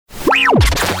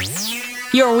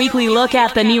Your weekly look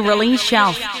at the new release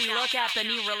shelf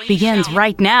begins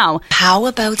right now. How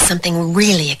about something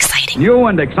really exciting? New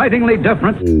and excitingly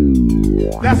different.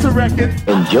 That's a record.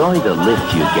 Enjoy the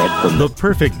lift you get from the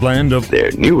perfect blend of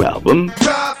their new album.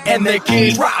 And they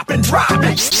keep dropping.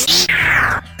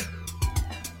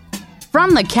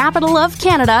 From the capital of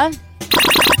Canada,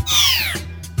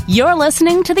 you're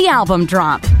listening to the Album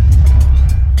Drop.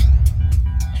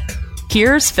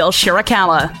 Here's Phil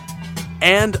Shirakawa.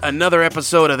 And another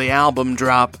episode of the Album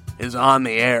Drop is on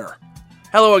the air.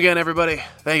 Hello again, everybody.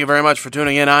 Thank you very much for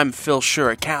tuning in. I'm Phil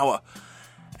Shirakawa.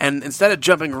 And instead of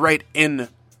jumping right into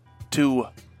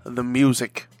the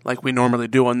music like we normally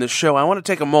do on this show, I want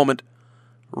to take a moment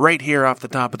right here off the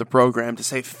top of the program to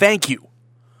say thank you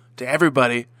to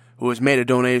everybody who has made a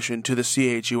donation to the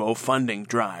CHUO funding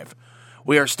drive.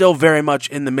 We are still very much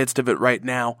in the midst of it right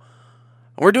now.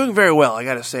 We're doing very well, I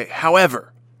gotta say. However,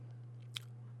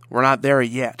 we're not there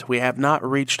yet. We have not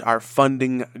reached our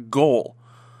funding goal.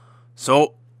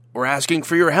 So, we're asking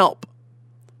for your help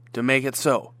to make it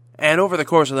so. And over the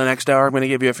course of the next hour, I'm going to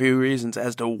give you a few reasons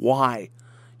as to why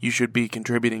you should be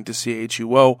contributing to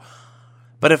CHUO.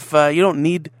 But if you don't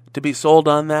need to be sold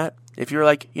on that, if you're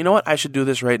like, you know what, I should do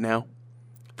this right now,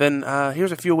 then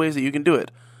here's a few ways that you can do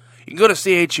it. You can go to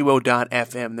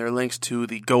chuo.fm. There are links to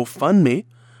the GoFundMe,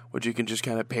 which you can just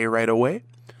kind of pay right away.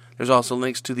 There's also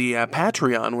links to the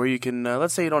Patreon, where you can,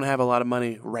 let's say you don't have a lot of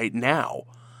money right now,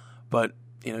 but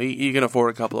you know you can afford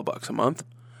a couple of bucks a month,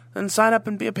 then sign up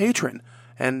and be a patron.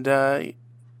 And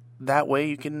that way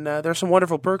you can, there's some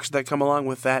wonderful perks that come along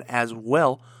with that as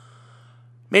well.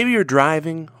 Maybe you're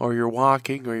driving, or you're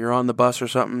walking, or you're on the bus or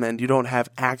something, and you don't have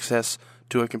access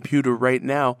to a computer right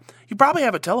now. You probably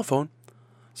have a telephone.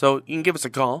 So you can give us a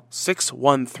call.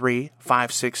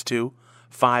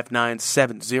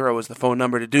 613-562-5970 is the phone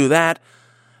number to do that.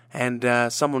 And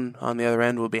someone on the other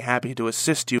end will be happy to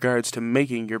assist you in regards to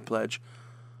making your pledge.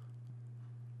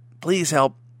 Please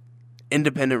help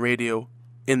independent radio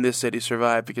in this city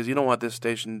survive, because you don't want this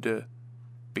station to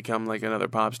become like another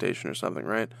pop station or something,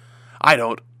 right? I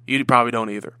don't. You probably don't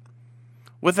either.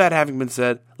 With that having been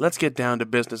said, let's get down to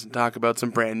business and talk about some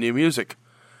brand new music.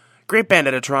 Great band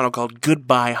out of Toronto called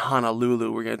Goodbye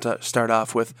Honolulu we're going to start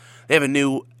off with. They have a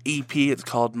new EP. It's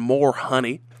called More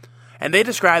Honey. And they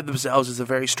describe themselves as a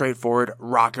very straightforward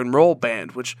rock and roll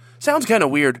band, which sounds kind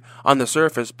of weird on the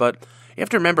surface, but you have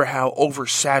to remember how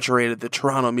oversaturated the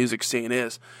Toronto music scene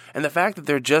is. And the fact that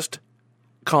they're just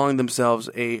calling themselves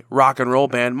a rock and roll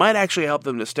band might actually help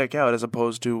them to stick out, as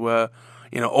opposed to,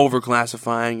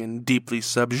 overclassifying and deeply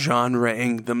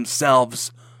subgenreing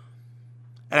themselves.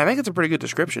 And I think it's a pretty good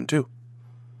description, too.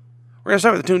 We're going to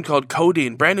start with a tune called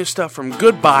Codeine, brand new stuff from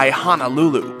Goodbye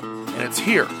Honolulu, and it's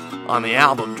here on the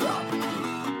Album Drop.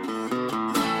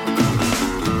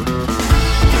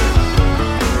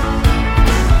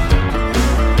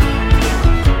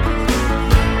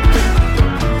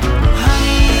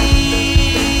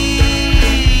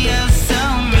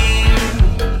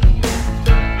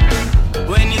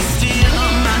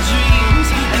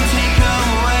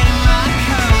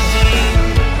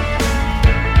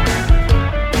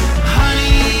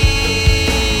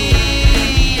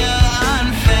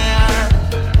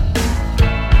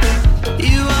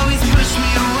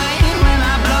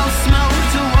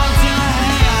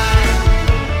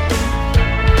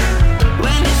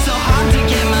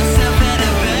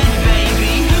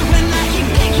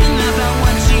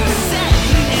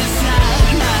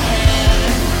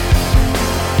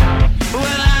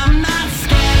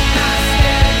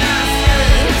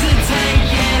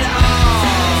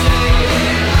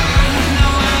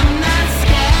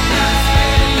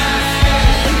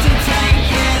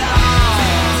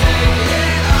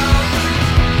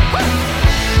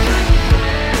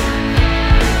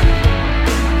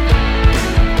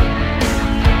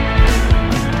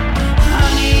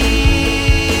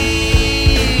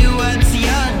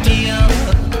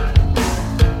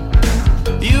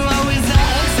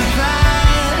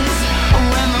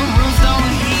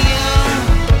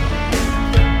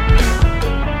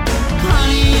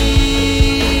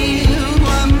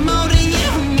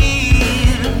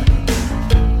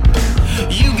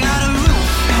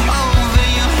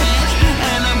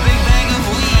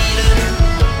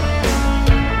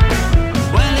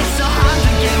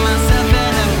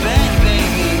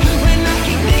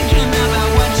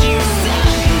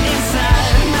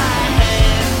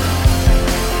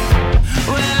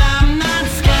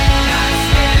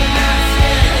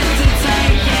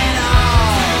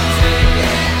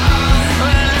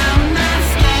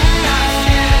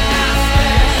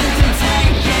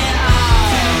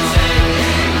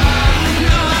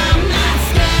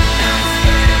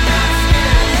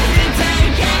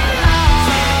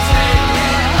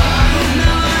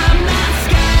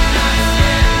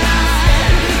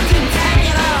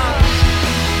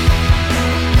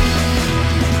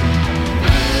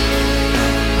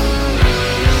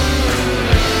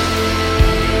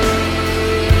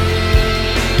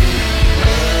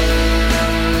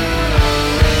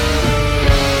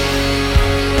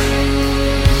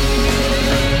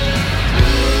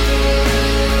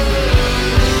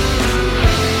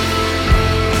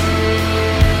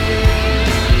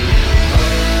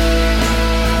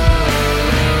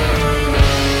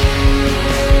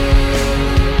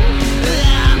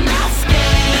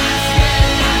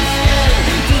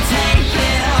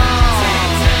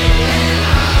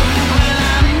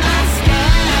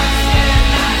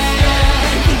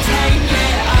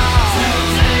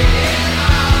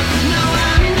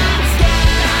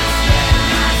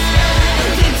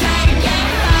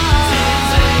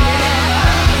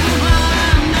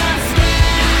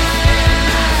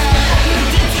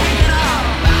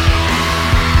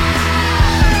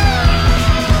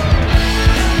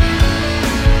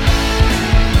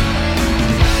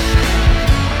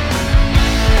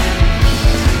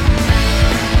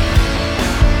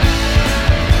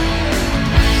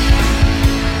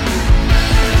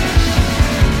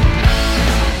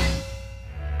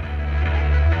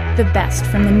 the best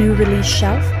from the new release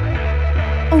shelf,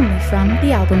 only from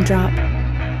the album drop.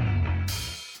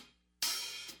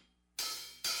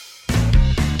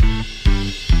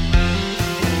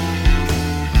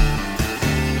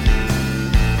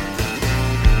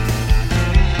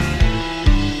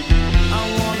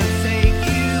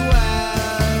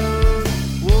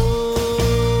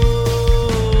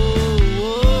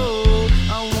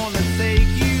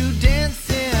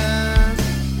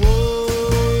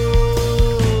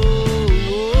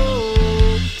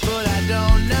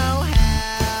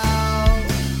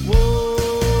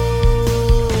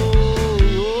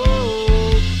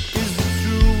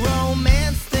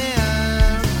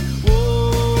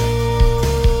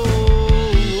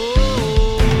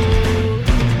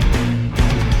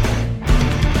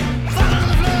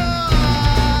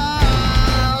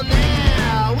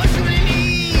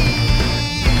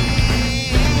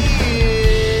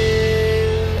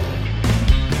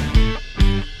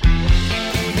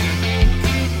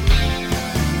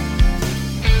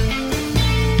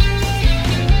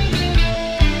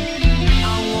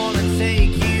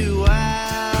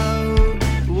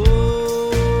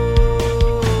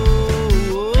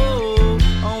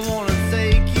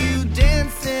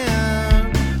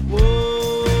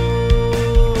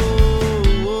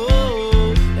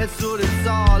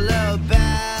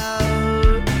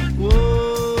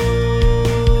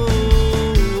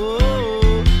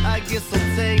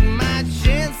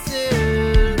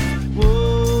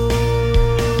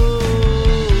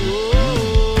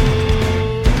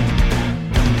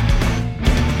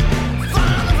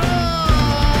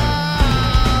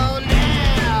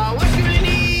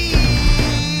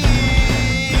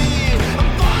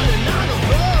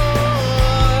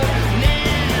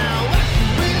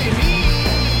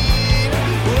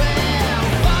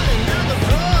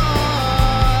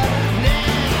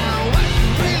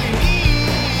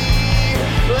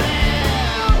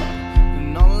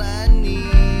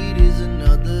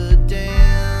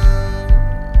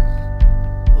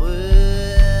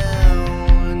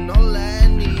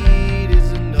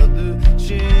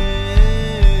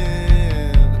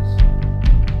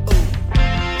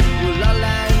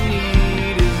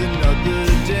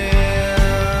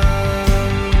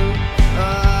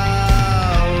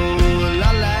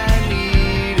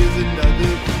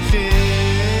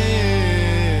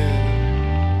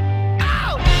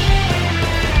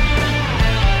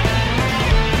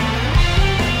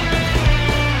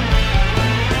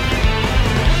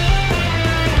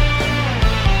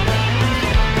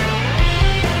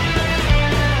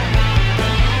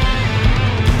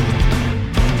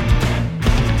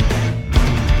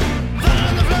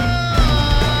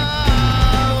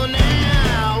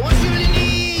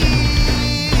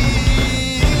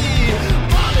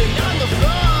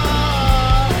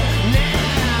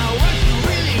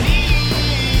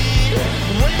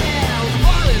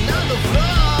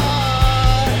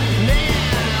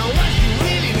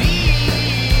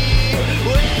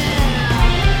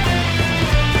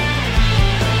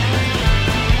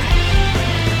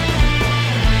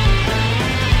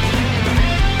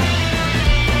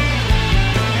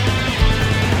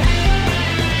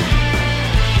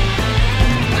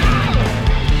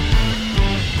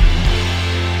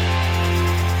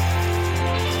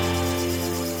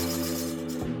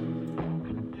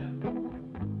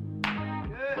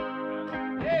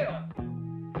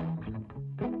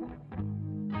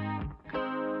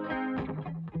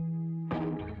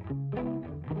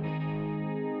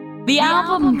 The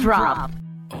album drop.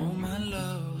 Oh my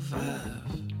love,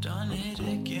 I've done it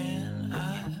again.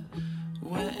 I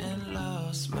went and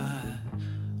lost my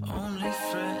only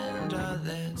friend.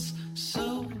 That's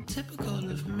so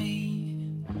typical of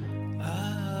me.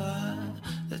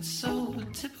 That's so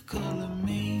typical of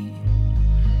me.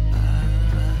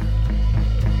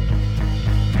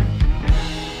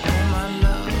 Oh my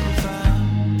love,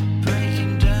 I'm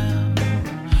breaking down.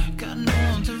 Got no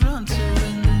one to run to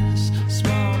in this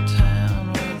small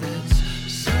town. Well, it's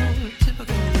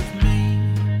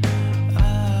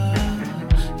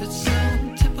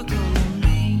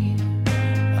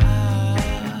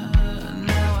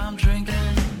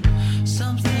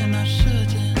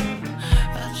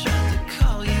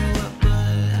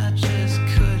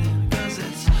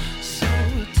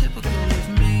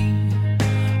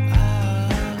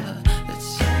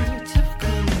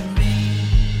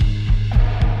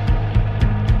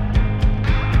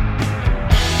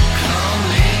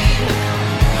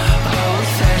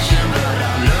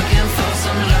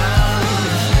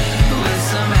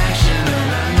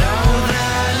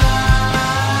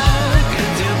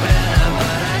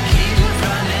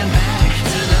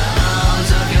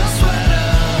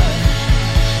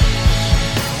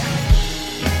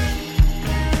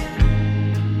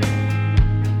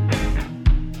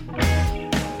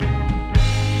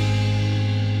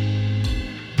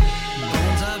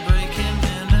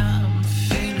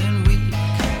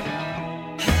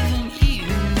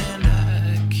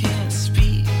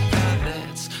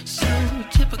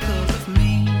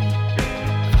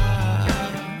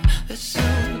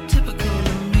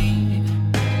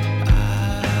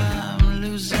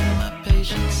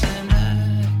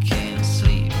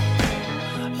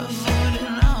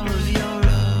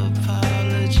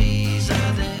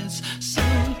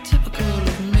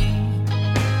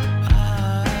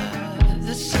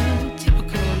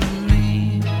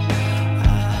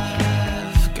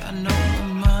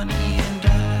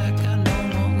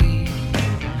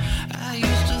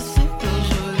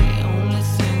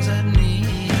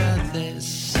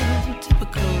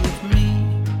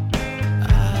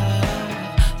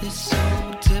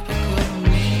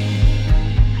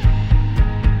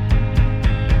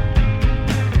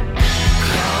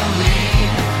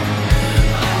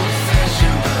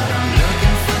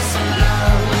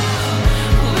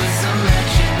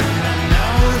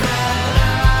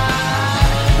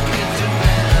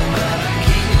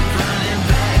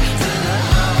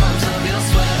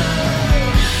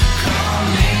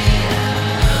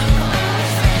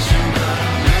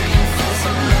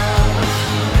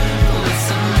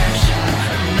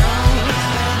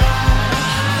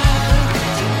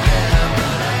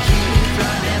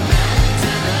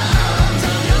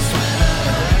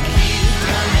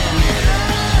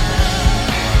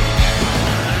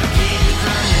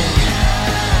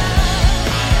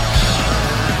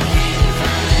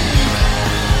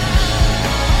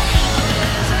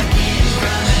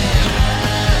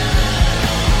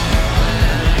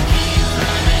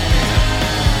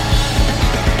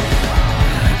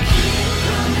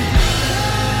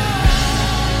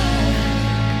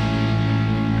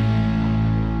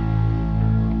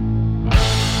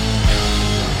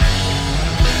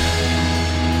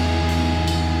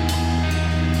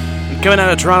Coming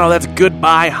out of Toronto, that's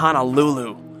Goodbye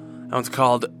Honolulu. That one's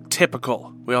called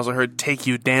Typical. We also heard Take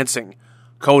You Dancing.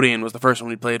 Codeine was the first one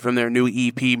we played from their new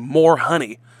EP, More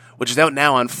Honey, which is out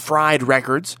now on Fried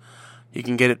Records. You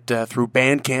can get it through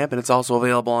Bandcamp, and it's also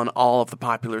available on all of the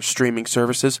popular streaming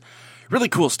services. Really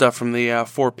cool stuff from the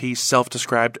four-piece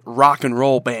self-described rock and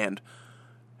roll band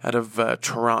out of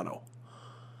Toronto.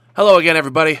 Hello again,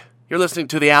 everybody. You're listening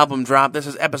to the Album Drop. This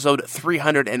is episode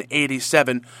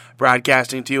 387,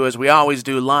 broadcasting to you as we always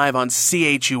do live on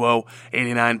CHUO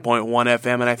 89.1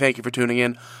 FM, and I thank you for tuning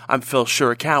in. I'm Phil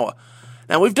Shirakawa.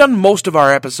 Now, we've done most of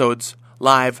our episodes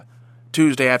live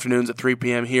Tuesday afternoons at 3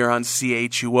 p.m. here on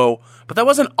CHUO, but that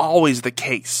wasn't always the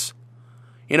case.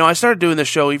 You know, I started doing this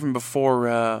show even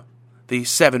before the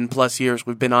 7+ years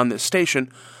we've been on this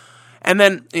station, and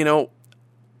then, you know,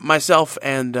 myself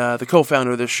and the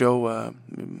co-founder of this show,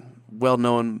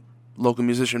 well-known local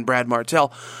musician Brad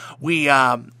Martell, we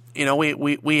left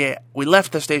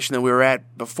the station that we were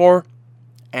at before,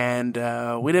 and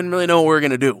we didn't really know what we were going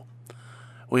to do.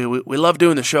 We loved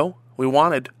doing the show. We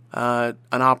wanted an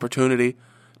opportunity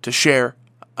to share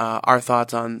our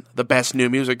thoughts on the best new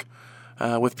music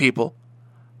with people,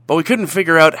 but we couldn't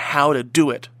figure out how to do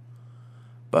it.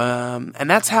 And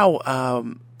that's how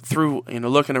through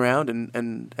looking around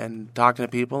and talking to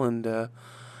people and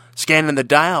scanning the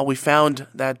dial, we found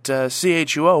that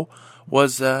CHUO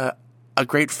was a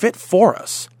great fit for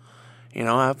us. You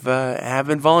know, I've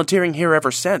been volunteering here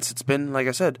ever since. It's been, like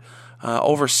I said,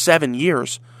 over 7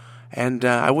 years, and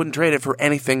I wouldn't trade it for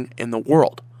anything in the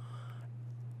world.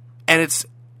 And it's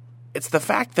the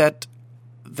fact that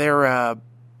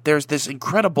there's this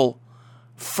incredible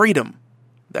freedom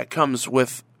that comes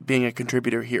with being a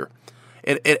contributor here.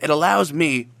 It allows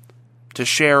me to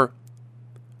share,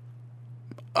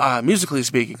 musically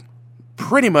speaking,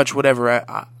 pretty much whatever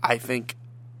I think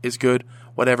is good,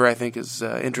 whatever I think is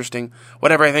interesting,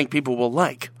 whatever I think people will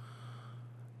like.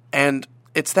 And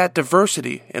it's that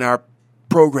diversity in our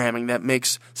programming that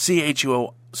makes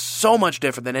CHUO so much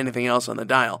different than anything else on the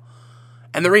dial.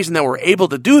 And the reason that we're able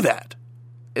to do that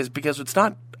is because it's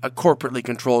not a corporately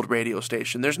controlled radio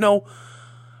station. There's no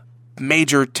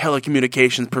major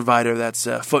telecommunications provider that's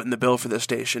footing the bill for this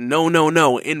station.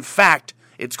 No. In fact,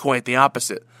 it's quite the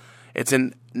opposite. It's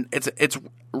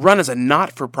run as a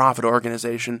not-for-profit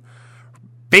organization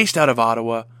based out of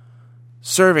Ottawa,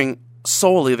 serving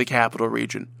solely the capital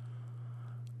region.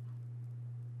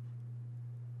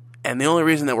 And the only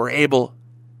reason that we're able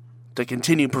to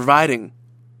continue providing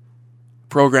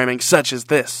programming such as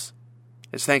this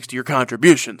is thanks to your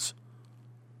contributions.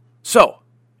 So,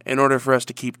 in order for us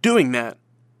to keep doing that,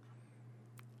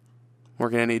 we're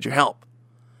going to need your help.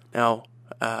 Now,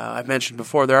 I've mentioned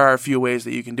before, there are a few ways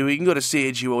that you can do it. You can go to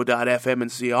chuo.fm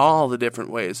and see all the different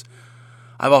ways.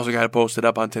 I've also got it posted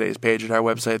up on today's page at our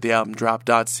website,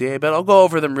 thealbumdrop.ca, but I'll go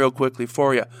over them real quickly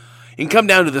for you. You can come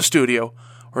down to the studio.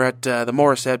 We're at the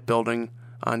Morissette Building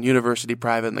on University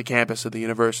Private in the campus of the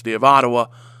University of Ottawa.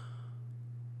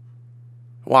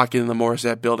 Walk in the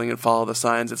Morissette Building and follow the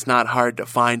signs. It's not hard to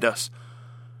find us.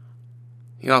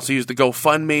 You can also use the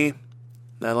GoFundMe.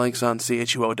 That link's on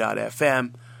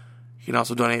chuo.fm. You can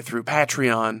also donate through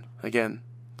Patreon. Again,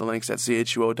 the link's at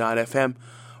chuo.fm.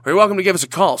 Or you're welcome to give us a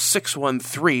call,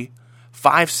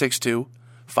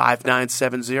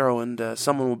 613-562-5970, and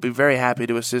someone will be very happy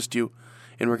to assist you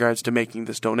in regards to making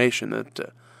this donation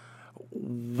that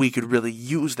we could really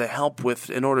use the help with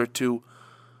in order to,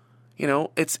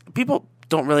 people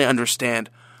don't really understand.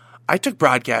 I took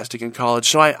broadcasting in college,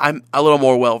 so I'm a little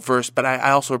more well-versed, but I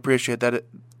also appreciate that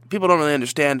people don't really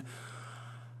understand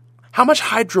how much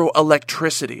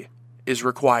hydroelectricity is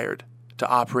required to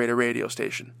operate a radio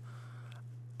station.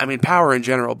 I mean, power in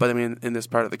general, but I mean, in this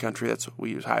part of the country,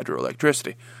 we use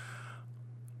hydroelectricity.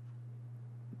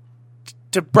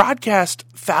 To broadcast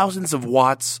thousands of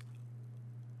watts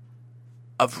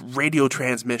of radio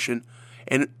transmission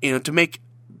and, to make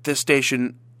this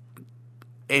station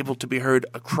able to be heard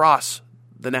across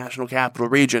the National Capital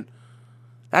Region,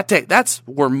 that's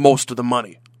where most of the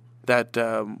money that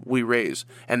we raise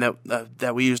and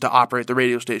that we use to operate the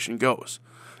radio station goes.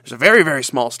 There's a very, very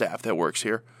small staff that works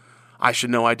here. I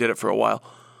should know, I did it for a while.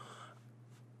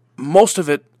 Most of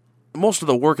the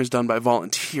work is done by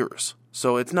volunteers.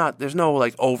 So there's no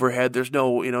like overhead, there's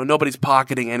no, nobody's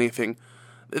pocketing anything.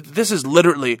 This is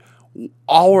literally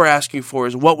all we're asking for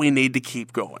is what we need to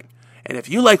keep going. And if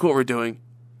you like what we're doing,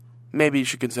 maybe you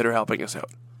should consider helping us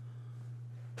out.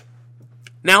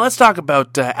 Now let's talk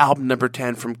about album number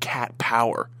 10 from Cat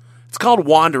Power. It's called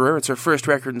Wanderer. It's her first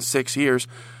record in 6 years.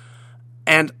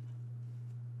 And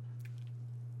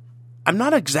I'm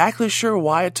not exactly sure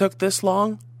why it took this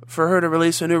long for her to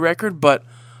release a new record, but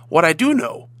What I do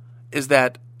know is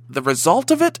that the result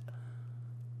of it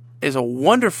is a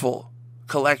wonderful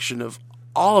collection of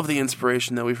all of the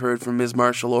inspiration that we've heard from Ms.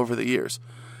 Marshall over the years.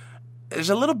 There's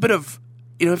a little bit of,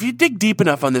 if you dig deep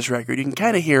enough on this record, you can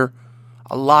kind of hear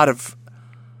a lot of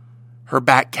her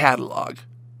back catalog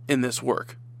in this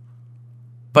work.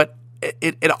 But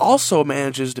it also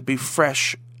manages to be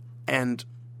fresh, and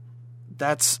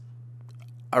that's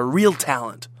a real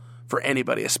talent for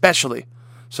anybody, especially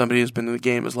somebody who's been in the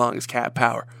game as long as Cat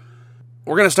Power.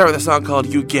 We're going to start with a song called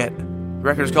You Get. The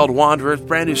record is called Wanderer. It's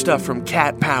brand new stuff from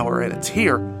Cat Power, and it's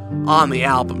here on the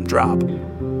album drop.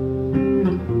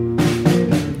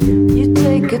 You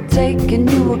take a take and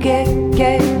you will get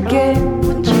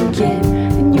what you get.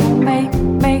 And you make,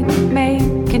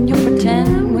 and you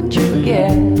pretend what you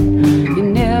forget. You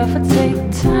never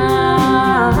take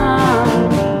time,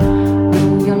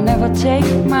 you'll never take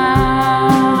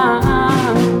mine.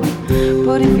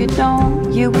 But if you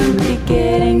don't, you will be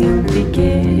getting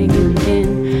again.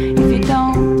 If you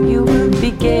don't, you will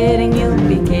be getting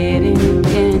again.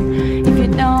 If you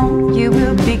don't, you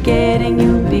will be getting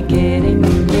again.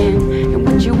 And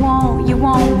what you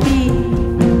won't be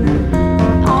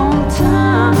on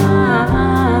time.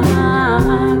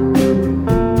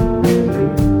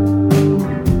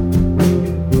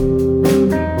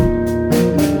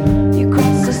 You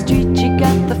cross the street, you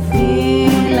got the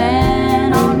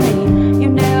feeling on me. You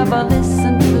never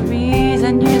listen to the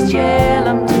reason, you just yell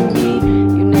them to me.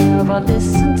 You never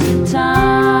listen to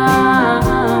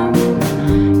time.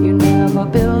 You never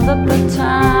build up the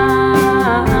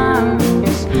times.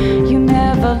 You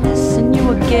never listen, you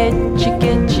will get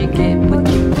what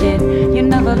you get. You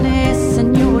never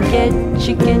listen, you will get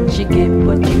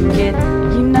what you get.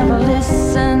 You never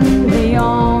listen, the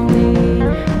only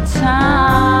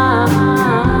time.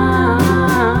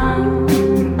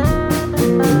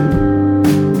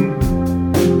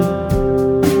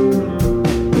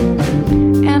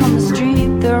 And on the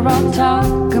street they're all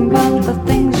talking about the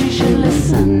things you should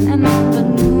listen. And on the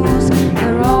news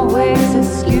they're always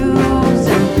excusing.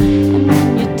 And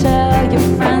when you tell your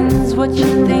friends what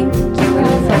you think you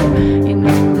have, you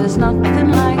know there's nothing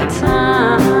like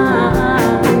time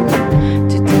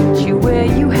to teach you where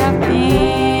you have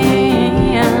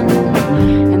been.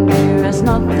 And there is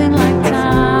nothing like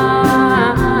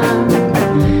time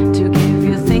to give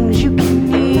you things you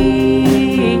can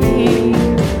need.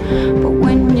 But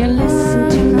when you listen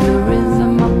to the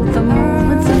rhythm of the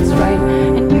movements, that's right.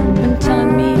 And you've been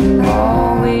telling me, you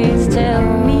always tell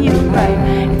me you're right.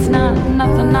 It's not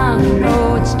nothing I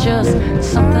know, it's just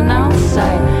something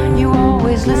outside. You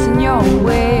always listen your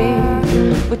way,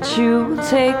 but you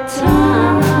take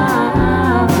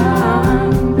time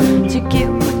to get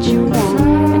what you want.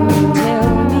 And you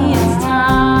tell me it's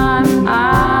time I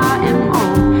am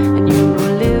on. And you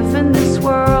will live in this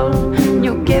world, and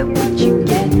you'll get what you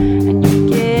get. And you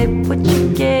get what you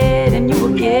get, and you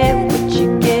will get what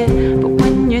you get. But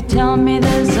when you tell me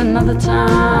there's another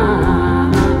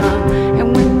time,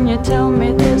 and when you tell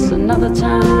me there's another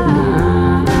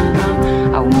time,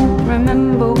 I won't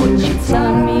remember what you're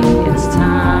telling me. It's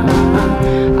time.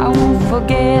 I won't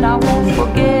forget, I won't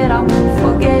forget, I won't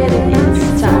forget it.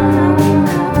 It's time.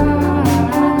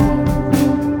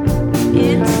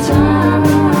 It's time.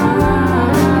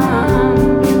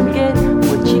 Get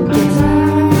what you get.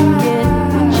 Get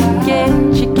what you get.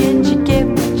 You get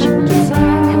what you get.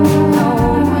 And you know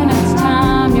when it's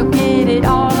time, you'll get it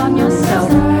all on yourself.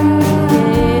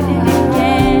 Get it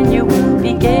again, you will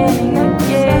be getting again.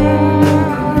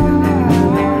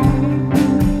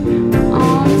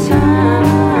 On time,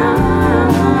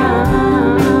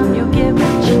 you'll get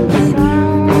what you get.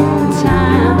 On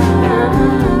time,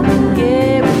 you'll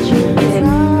get what you get.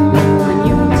 When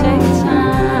you take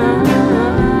time,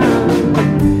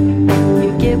 you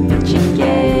get what you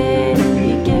get.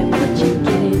 You get what you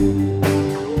get.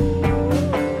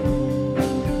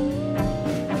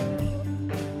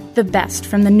 The best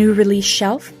from the new release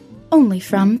shelf, only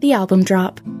from the album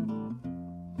drop.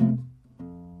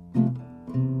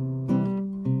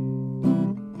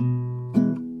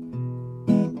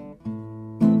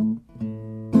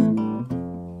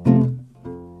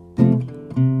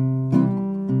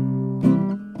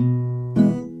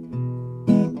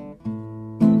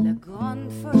 La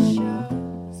grande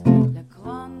faucheuse, la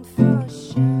grande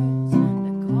faucheuse,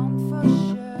 la grande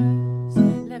faucheuse,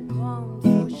 la grande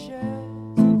faucheuse,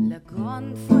 la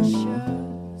grande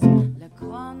faucheuse, la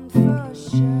grande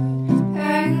faucheuse,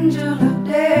 angel of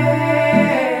day.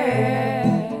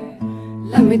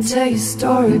 Let me tell you a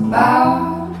story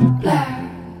about Black,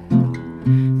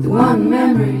 the one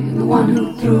memory, the one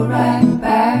who threw right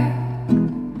back.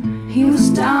 He was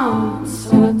down,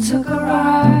 so I took a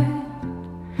ride.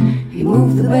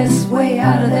 move the best way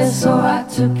out of there, so I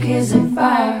took his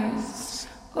advice.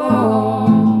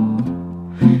 Oh,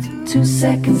 2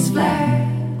 seconds flat.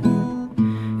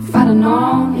 If I'd have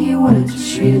known he would have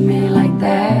treated me like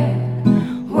that.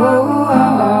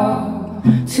 Whoa,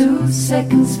 2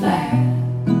 seconds flat.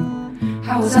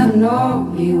 How was I to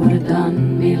know he would have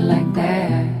done me like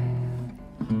that?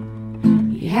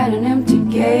 He had an empty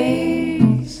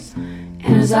gaze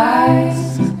in his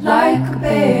eyes like a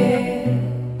bed.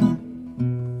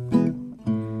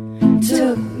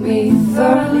 Took me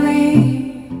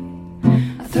thoroughly.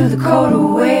 I threw the coat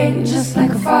away just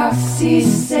like a fox, he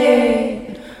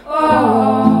said.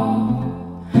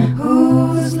 Oh,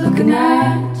 who's looking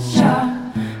at ya?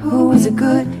 Who was a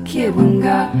good kid when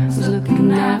God was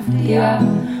looking after ya?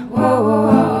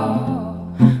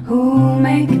 Whoa, who'll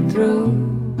make it through?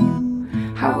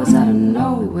 How was I to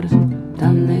know he would have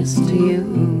done this to you?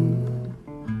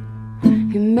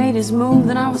 He made his move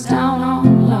and I was down on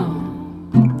the lawn.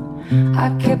 I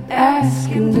kept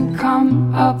asking to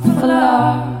come up for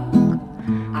luck.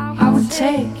 I would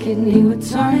take it and he would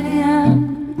turn it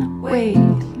in. Wait,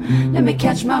 let me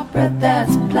catch my breath,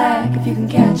 that's black, if you can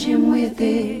catch him with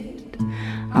it.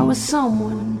 I was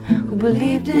someone who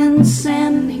believed in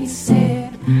sin, he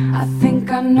said. I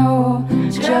think I know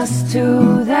just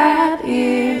who that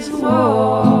is.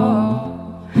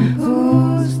 Whoa,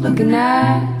 who's looking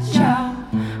at ya?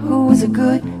 Who was a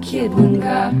good kid when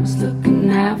God was looking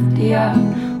after ya?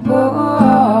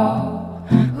 Whoa,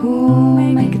 who'll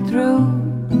make it through?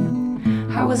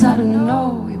 How was I to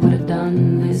know he would have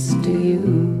done this to you?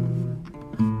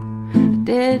 A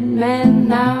dead man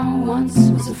now once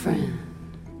was a friend.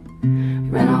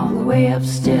 Ran all the way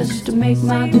upstairs just to make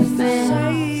my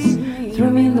defense. Threw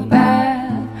me in the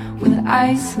bath with the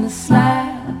ice and the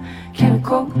slab. Can of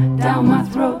coke down my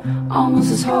throat, almost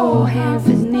his whole hand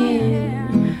fitting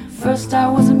in. First I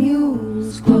was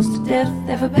amused, close to death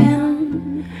ever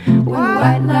been. When the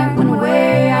white light went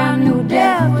away, I knew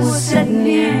death was setting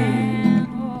in.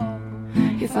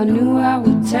 If I knew I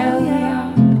would tell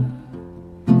ya,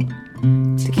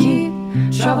 to keep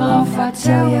trouble off I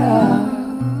tell ya.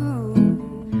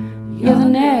 You're the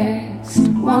next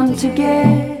one to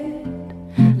get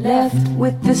left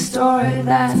with the story.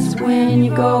 That's when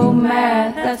you go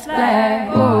mad, that's black.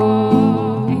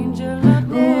 Oh,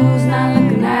 who's not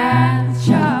looking at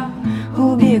ya?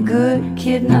 Who'll be a good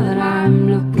kid now that I'm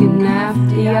looking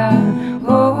after ya?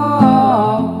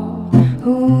 Oh,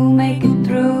 who'll make it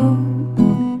through?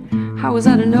 How was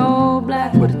I to know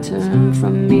black would have turned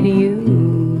from me to you?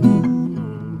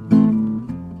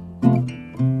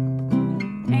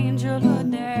 Angel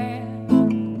of death,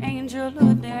 angel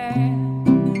of death,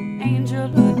 angel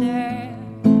of death,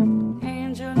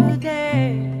 angel of death,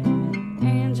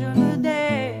 angel of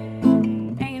death,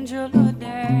 angel of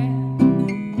death,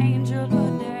 angel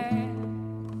of death,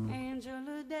 angel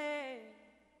of death.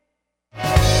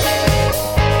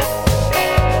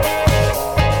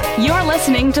 You're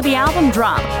listening to the album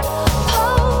drop.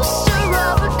 Poster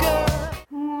of a girl.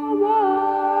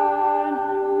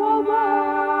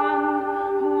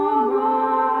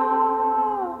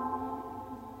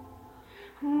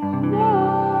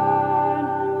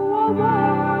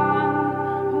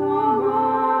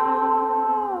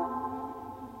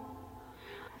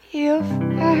 If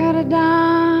I had a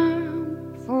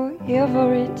dime for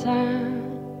every time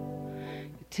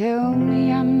you tell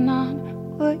me I'm not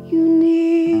what you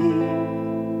need.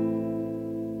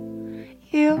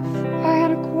 If I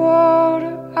had a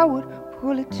quarter, I would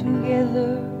pull it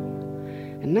together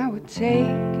and I would take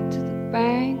it to the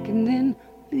bank and then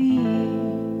leave.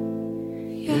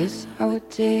 Yes, I would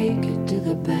take it to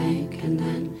the bank and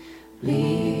then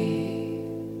leave.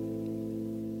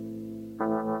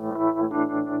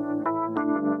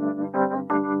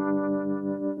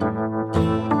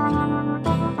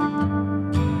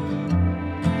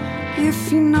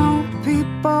 If you know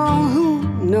people who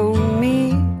know me,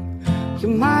 you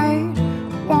might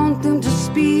want them to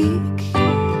speak,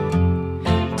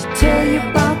 to tell you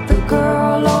about the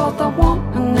girl or the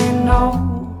woman they know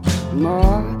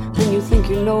more than you think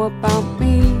you know about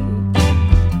me,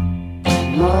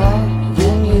 more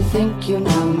than you think you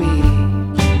know me.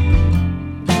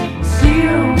 See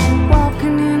you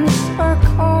walking in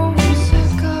circles,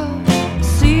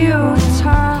 see you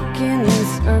talking in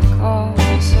circles.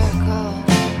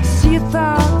 See your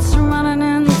thoughts running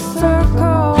in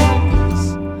circles.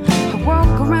 I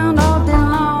walk around all day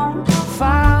long,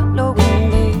 following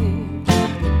me.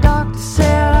 The doctor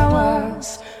said I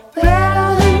was better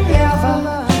than ever.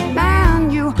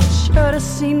 Man, you should have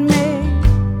seen me.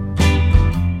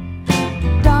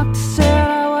 The doctor said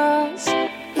I was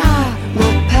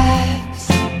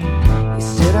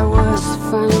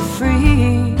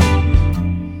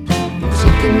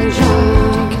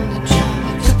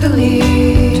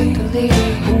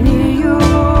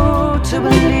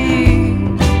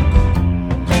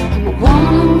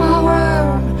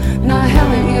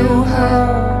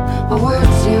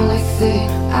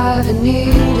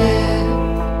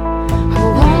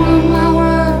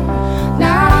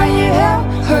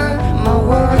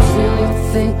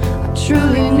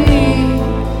truly need.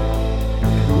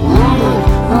 Woman,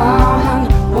 woman,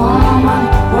 woman,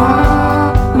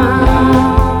 woman.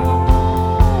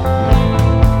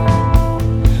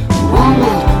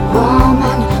 Woman,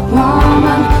 woman,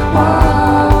 woman,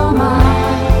 woman.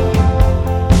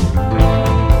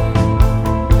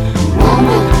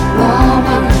 Woman,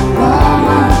 woman,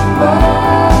 woman,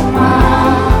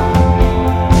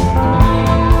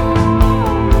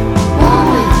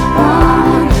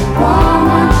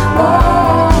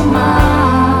 woman.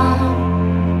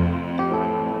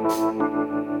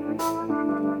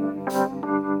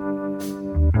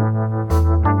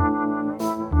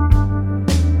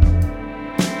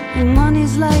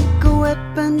 Money's like a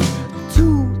weapon, a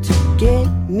tool to get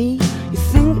me. You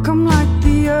think I'm like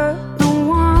the other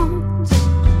ones?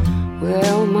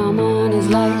 Well, my money's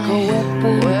like a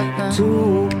weapon, a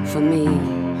tool for me.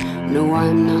 No,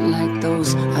 I'm not like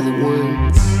those other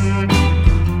ones.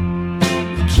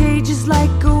 The cage is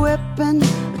like a weapon,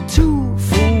 a tool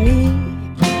for me.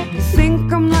 You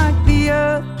think I'm like the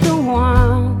other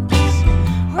ones?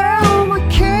 Well, my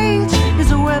cage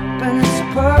is a weapon, it's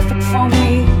perfect for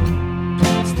me.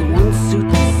 It's the one suit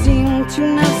you seem to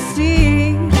not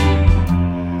see.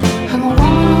 I'm a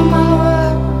woman of my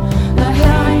word, not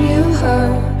having you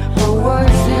heard. My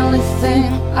word's the only thing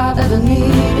I've ever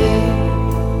needed.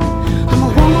 I'm a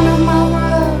woman of my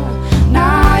word,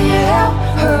 now you have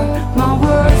heard. My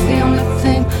word's the only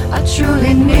thing I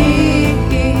truly need.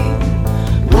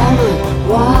 Woman,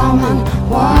 woman,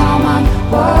 woman,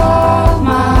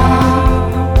 woman.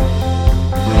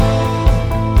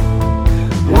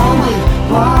 Woman,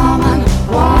 woman,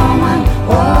 woman,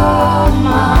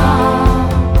 woman.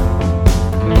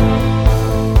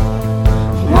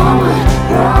 Woman, woman, woman, woman.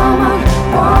 Woman, woman, woman,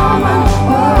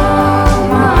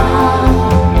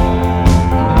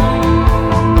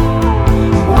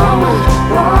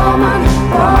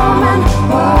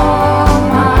 woman.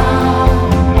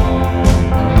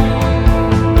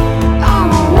 I'm a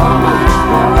woman,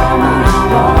 I'm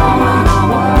a woman, I'm a woman, I'm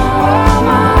a woman.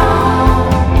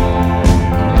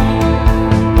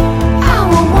 I'm a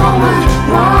woman,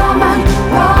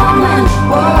 woman, woman, woman.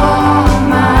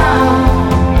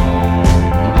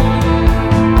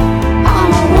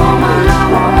 I'm a woman,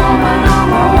 I'm a woman,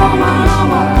 I'm a woman, I'm a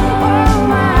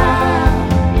woman.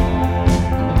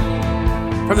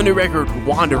 From the new record,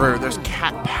 Wanderer, there's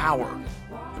Cat Power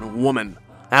and a Woman.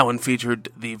 That one featured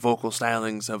the vocal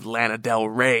stylings of Lana Del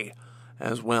Rey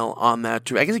as well on that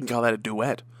too. I guess you can call that a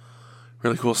duet.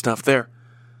 Really cool stuff there.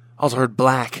 Also heard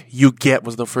Black, You Get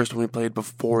was the first one we played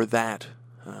before that.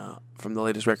 From the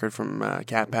latest record from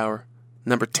Cat Power,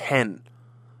 number 10.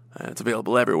 It's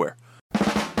available everywhere.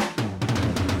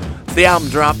 It's the album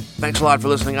drop. Thanks a lot for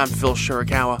listening. I'm Phil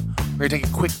Shirakawa. We're going to take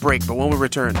a quick break, but when we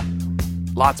return,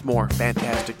 lots more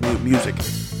fantastic new music.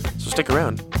 So stick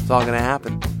around. It's all going to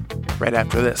happen right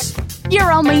after this.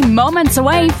 You're only moments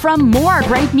away from more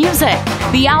great music.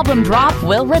 The album drop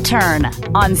will return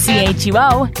on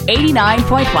CHUO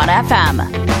 89.1 FM.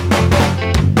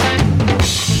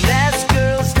 Last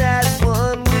girl started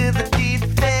one with a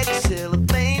defect.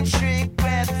 Cellophane shrink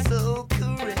wrap so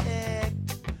correct.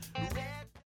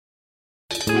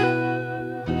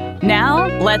 Now,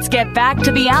 let's get back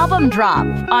to the album drop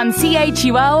on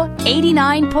CHUO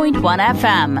 89.1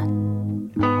 FM.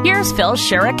 Here's Phil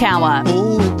Shirakawa.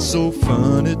 Oh, it's so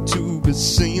funny to be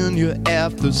seeing you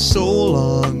after so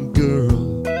long,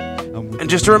 girl. And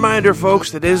just a reminder,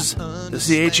 folks, that is the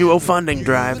CHUO funding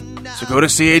drive. So go to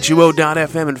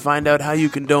CHUO.FM and find out how you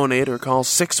can donate or call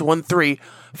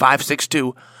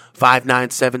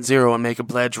 613-562-5970 and make a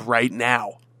pledge right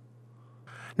now.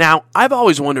 Now, I've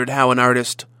always wondered how an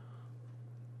artist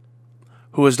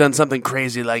who has done something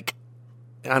crazy like,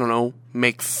 I don't know,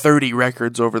 make 30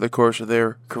 records over the course of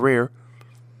their career,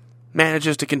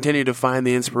 manages to continue to find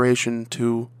the inspiration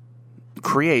to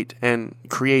create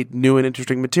new and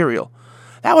interesting material.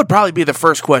 That would probably be the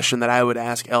first question that I would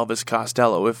ask Elvis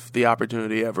Costello if the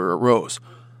opportunity ever arose.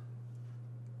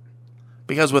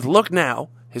 Because with Look Now,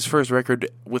 his first record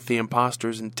with the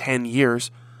Imposters in 10 years,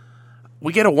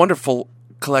 we get a wonderful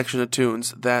collection of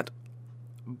tunes that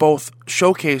both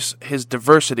showcase his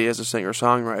diversity as a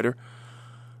singer-songwriter,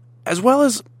 as well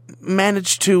as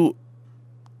manage to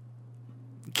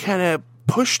kind of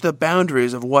push the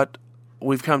boundaries of what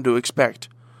we've come to expect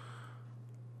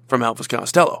from Elvis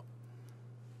Costello.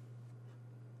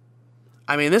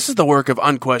 I mean, this is the work of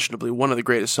unquestionably one of the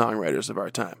greatest songwriters of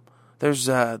our time. There's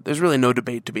really no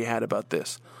debate to be had about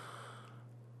this.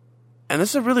 And this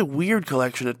is a really weird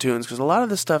collection of tunes because a lot of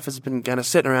this stuff has been kind of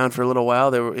sitting around for a little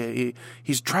while.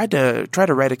 He's tried to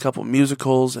write a couple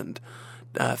musicals and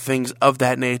things of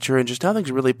that nature, and just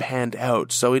nothing's really panned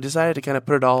out. So he decided to kind of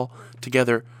put it all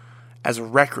together as a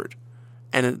record,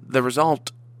 and the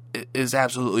result is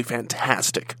absolutely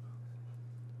fantastic.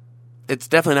 It's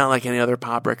definitely not like any other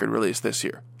pop record released this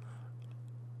year.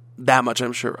 That much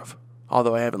I'm sure of.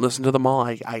 Although I haven't listened to them all,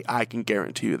 I can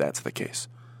guarantee you that's the case.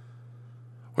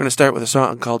 We're going to start with a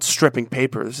song called Stripping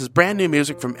Paper. This is brand new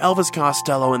music from Elvis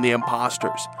Costello and the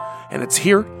Imposters, and it's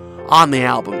here on the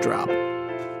album drop.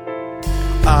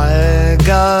 I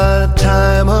got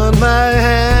time on my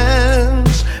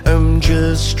hands, I'm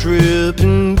just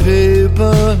stripping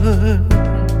paper.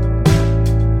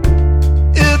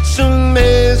 It's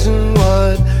amazing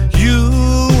what you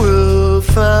will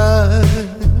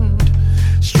find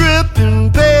stripping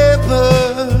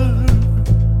paper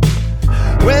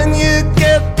when you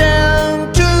get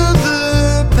down to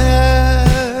the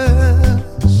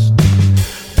past.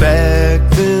 Back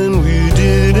then we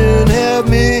didn't have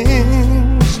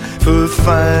means for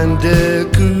fine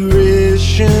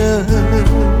decorations,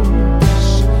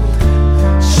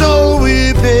 so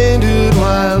we painted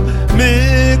while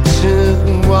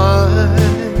mixing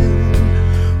wine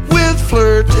with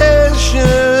flirtation.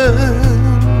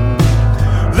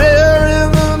 There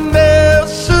in the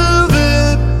mess of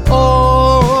it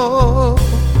all,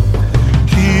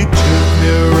 he took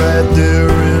me right there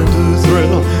in the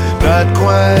thrill, not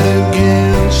quite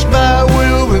against my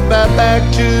will. Went back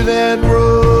to that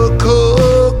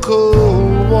rococo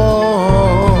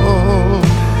wall.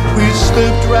 We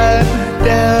slipped right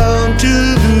down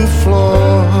to the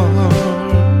floor.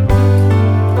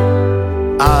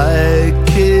 I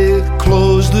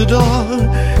closed the door.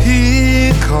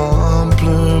 He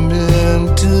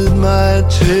complimented my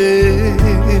taste.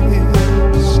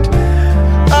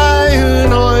 I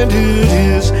anointed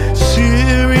his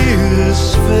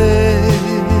serious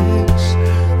face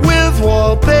with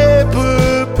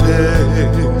wallpaper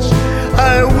paste.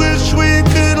 I wish we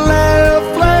could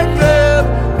laugh like that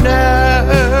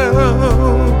now,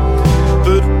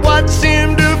 but what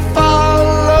seemed to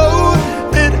follow,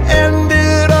 it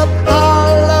ended up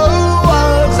hollow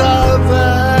was our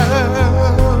vow.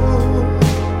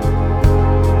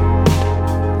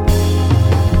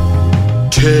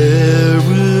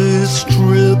 Terror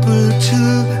stripper to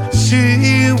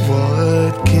see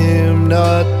what came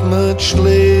not much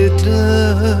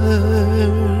later.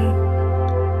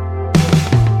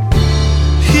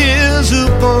 Here's a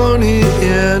pony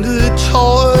and a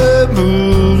toy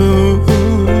balloon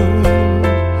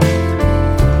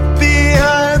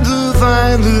behind the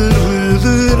vine that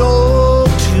withered all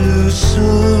too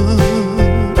soon.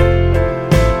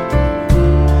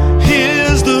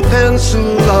 Here's the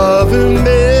pencil of a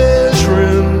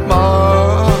measuring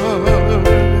mark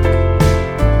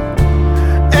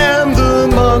and the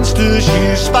monster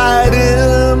she spied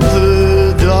in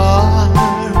the dark.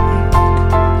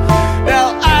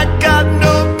 Now I got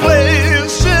no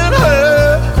place in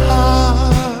her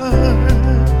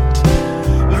heart.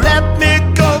 Let me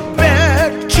go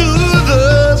back to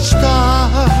the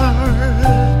start.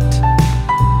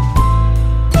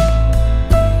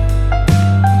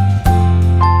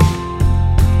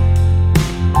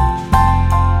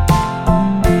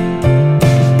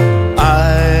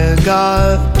 I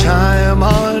got time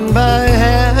on my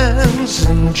hands,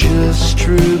 I'm just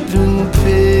stripping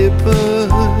paper.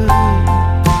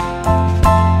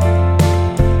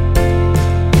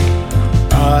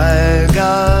 I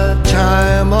got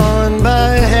time on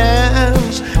my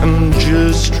hands, I'm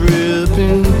just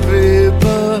stripping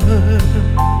paper.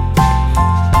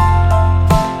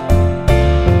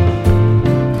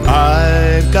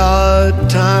 I got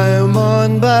time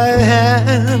on my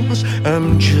hands,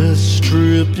 I'm just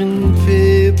stripping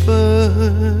paper.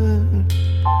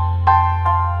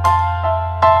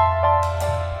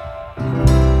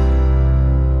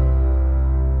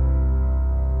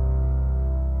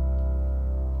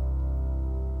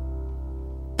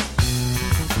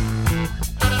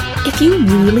 If you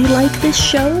really like this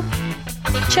show,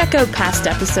 check out past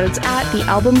episodes at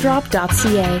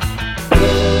thealbumdrop.ca.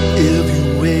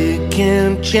 Every week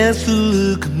and chance to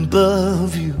look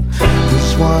above you.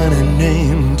 This one I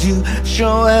named you,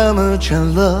 show how much I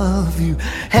love you.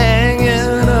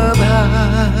 Hanging up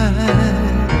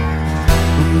high,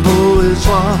 boys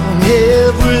long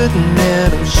have written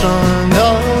and have sung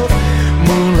of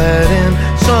moonlight and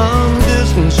some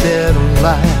distant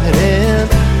satellite. And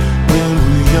when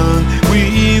we're young,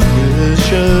 we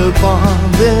wish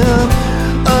upon them.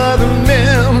 Other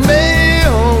men may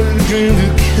only dream to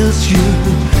kiss you,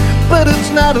 but it's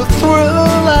not a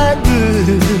thrill like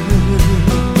this.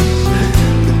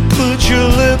 Put your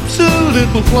lips a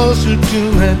little closer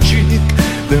to my cheek,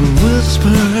 then whisper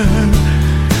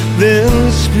then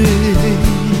speak.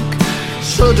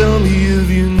 So tell me if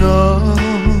you know,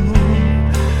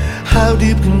 how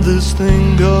deep can this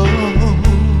thing go?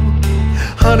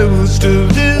 Honey will still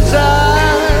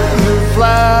desire the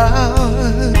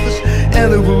flowers, and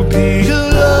it will be a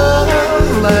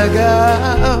love like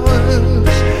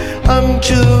ours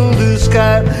until the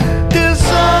sky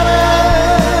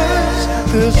dishonors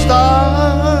the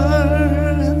stars.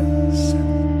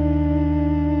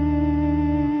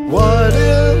 What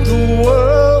in the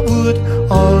world would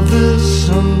all this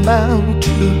amount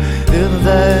to if I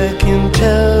can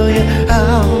tell you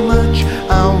how much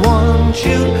I want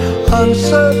you on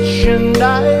such a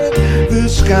night? The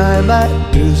sky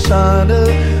might dishonor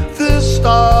the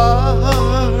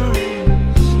stars,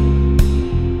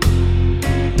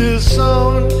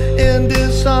 disown and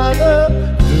dishonor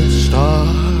the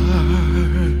stars.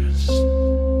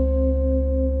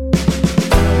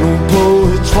 No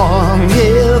poets long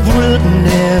have written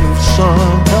and have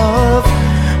sung of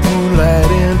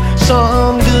moonlight in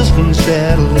some distant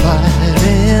satellite,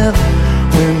 and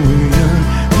when we're young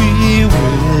we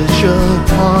wish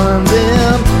upon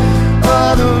them.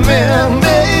 Other men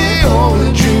may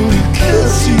only truly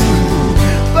kiss you,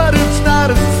 but it's not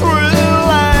a thrill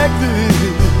like this.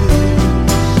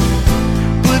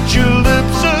 Put your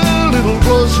lips a little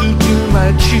closer to my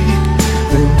cheek,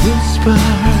 then whisper,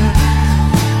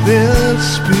 then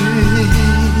speak.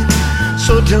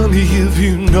 So tell me if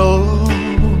you know,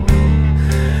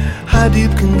 how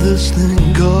deep can this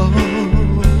thing go?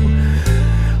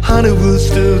 Honey will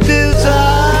still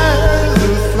desire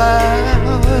the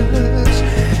flowers,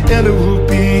 and it will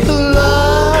be a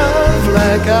love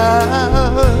like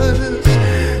ours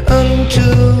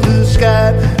until the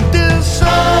sky dishonors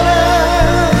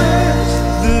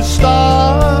the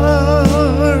stars.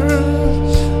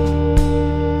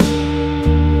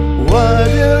 What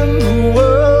in the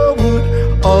world would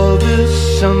all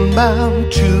this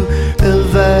amount to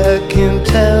if I can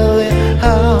tell you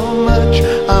how much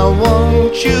I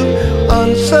want you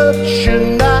on such a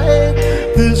night?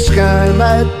 The sky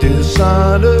might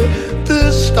dishonor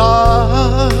the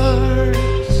stars,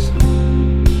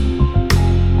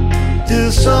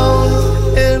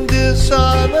 disown and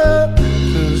dishonor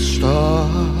the stars.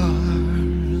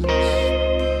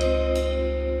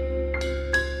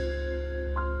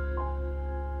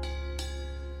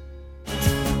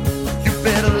 You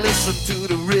better listen to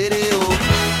the radio.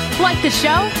 Like the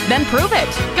show? Then prove it.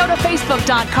 Go to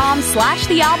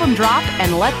facebook.com/thealbumdrop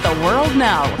and let the world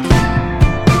know.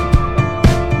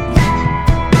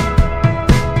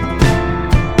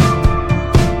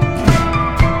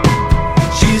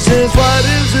 She says, what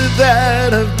is it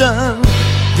that I've done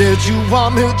that you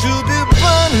want me to be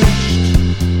punished?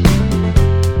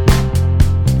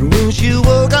 When she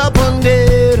woke up one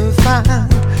day to find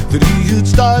that he had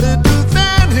started to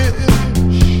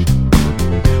vanish.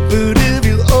 But if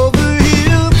you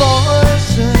overhear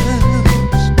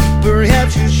voices,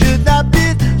 perhaps you should not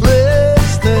be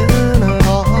listening at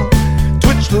all.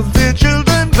 Twitch the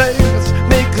vigilant face,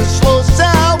 make a slow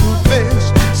sour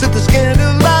face, set the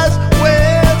scandalized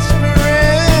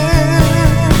whispering.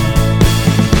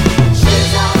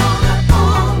 She's out on her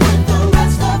own with the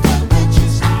rest of the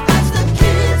bitches, as the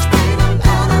kids bring them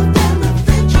out of their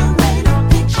refrigerator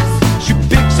pictures. She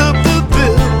picks up the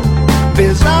bill,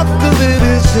 pays off the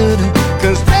babysitter,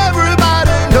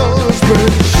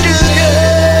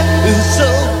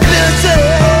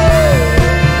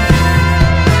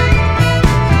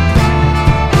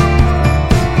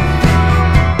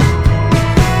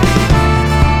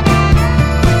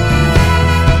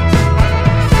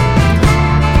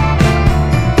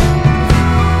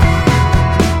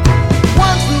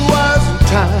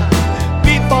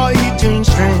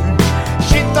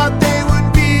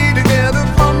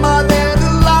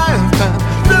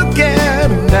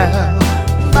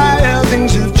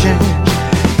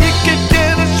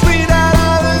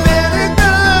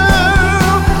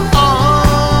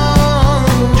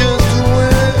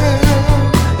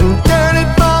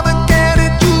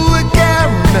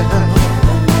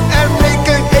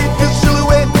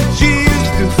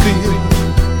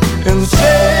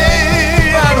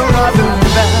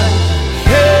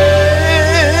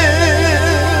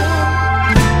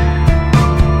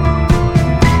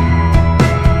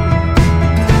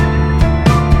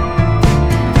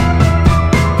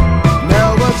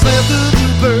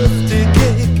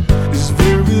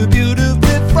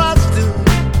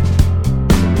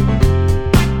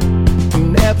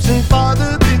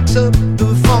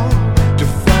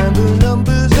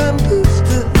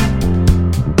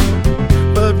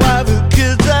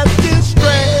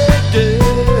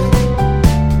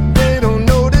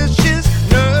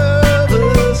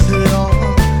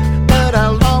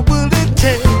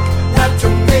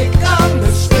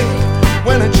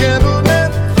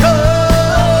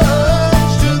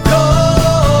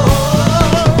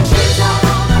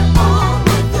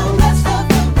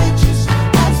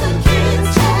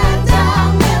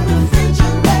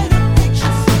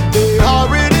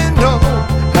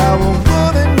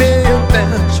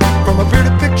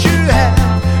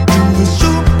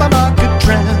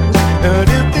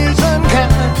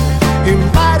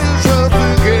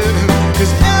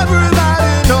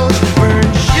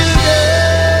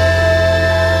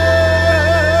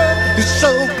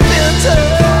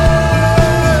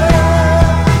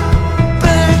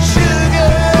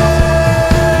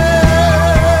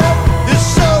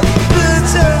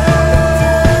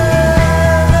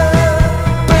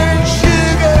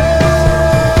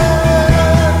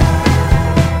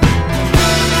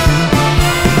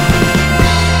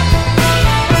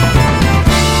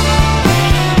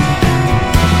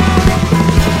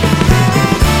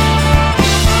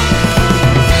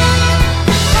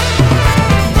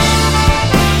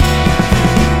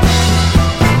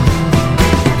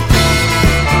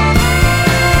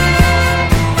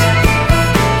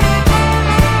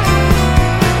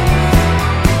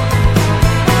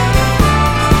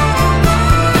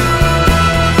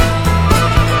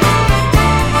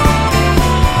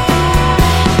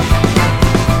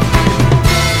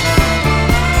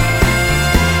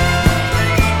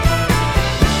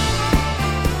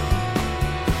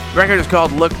 record is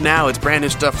called Look Now. It's brand new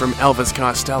stuff from Elvis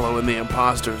Costello and the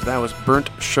Imposters. That was Burnt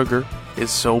Sugar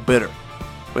Is So Bitter.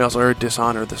 We also heard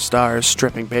Dishonor the Stars,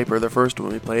 Stripping Paper, the first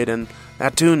one we played, and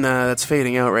that tune that's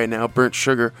fading out right now, Burnt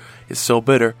Sugar Is So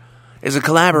Bitter, is a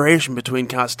collaboration between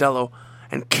Costello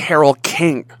and Carole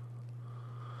King.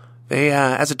 They,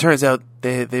 as it turns out,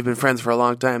 they've been friends for a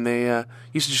long time. They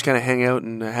used to just kind of hang out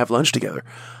and have lunch together.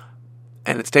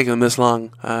 And it's taken them this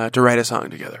long to write a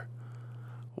song together.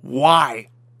 Why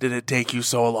did it take you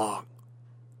so long?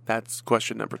 That's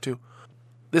question number 2.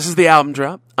 This is the album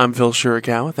drop. I'm Phil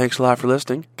Shirakawa. Thanks a lot for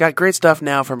listening. Got great stuff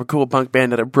now from a cool punk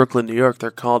band out of Brooklyn, New York. They're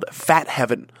called Fat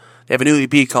Heaven. They have a new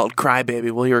EP called Cry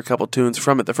Baby. We'll hear a couple tunes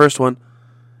from it. The first one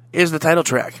is the title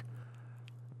track.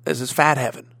 This is Fat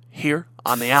Heaven, here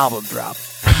on the album drop.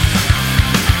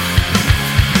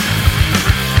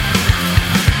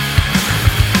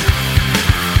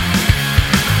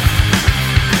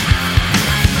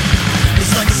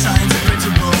 It's like a science of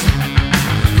principle.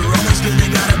 For all that's good,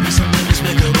 there gotta be something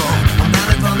despicable. I'm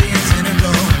not from the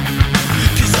cynical,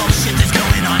 'cause all the shit that's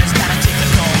going on is kinda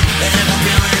typical. And if I'm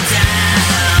feeling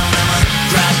down, I'ma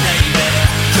cry baby,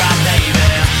 cry baby.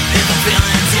 If I'm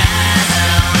feeling down,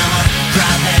 I'ma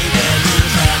cry baby,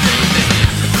 cry baby.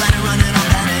 The planet running on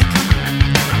panic,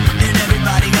 and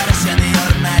everybody got a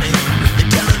semi-automatic. The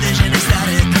television is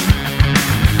static,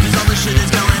 'cause all the shit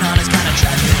that's going on is kinda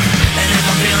tragic. And if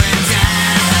I'm feeling down,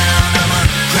 I'ma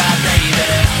cry baby,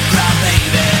 cry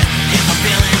baby. If I'm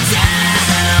feeling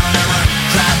down, I'ma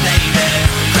cry baby,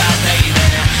 cry baby.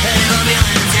 And if I'm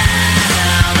feeling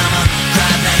down, I'ma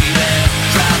cry baby,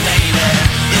 cry baby.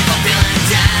 If I'm feeling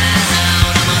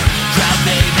down, I'ma cry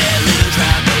baby, little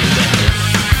cry baby.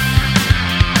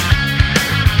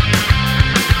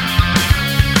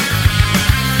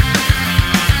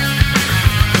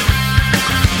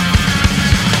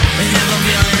 And if I'm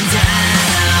feeling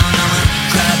down, I'ma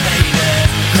cry baby,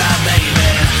 cry baby.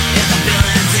 If I'm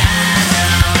feeling down,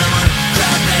 I'ma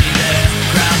cry baby,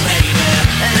 cry baby.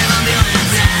 And if I'm feeling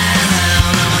down,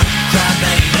 I'ma cry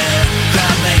baby,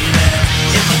 cry baby.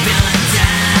 If I'm feeling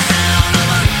down,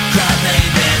 I'ma cry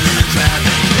baby, little cry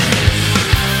baby.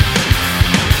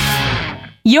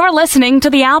 You're listening to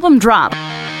the album drop.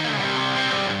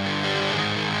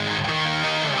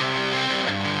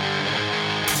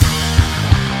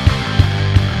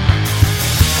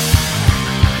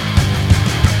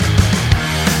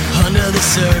 Under the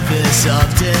surface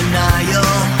of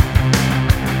denial,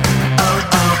 oh,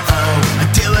 oh, oh, I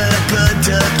did what I could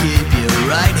to keep you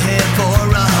right here for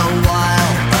a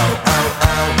while, oh, oh,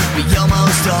 oh, we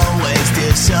almost always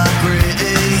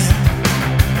disagree,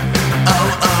 oh,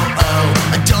 oh, oh,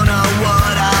 I don't know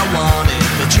what I wanted,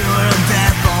 but you weren't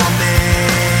there for me.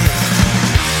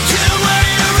 You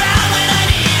weren't around when I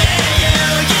needed you.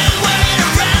 You weren't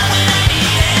around when I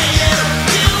needed you.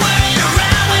 You weren't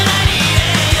around when I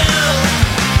needed you.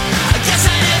 I guess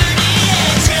I never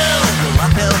needed you. Well, I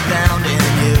felt bound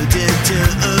and you did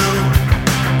too.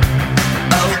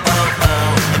 Oh, oh,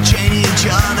 oh, and chain each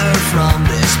other from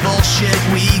this bullshit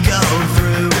we go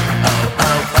through. Oh,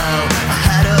 oh, oh, I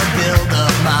had to build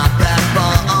up my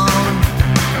backbone.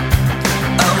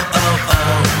 Oh, oh,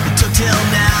 oh, it took till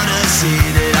now to see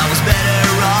that I was better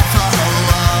off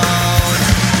alone.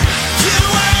 You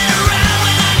weren't around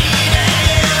when I needed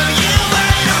you. You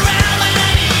weren't around when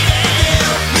I needed you.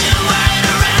 You weren't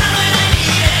around when I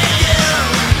needed you.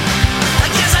 I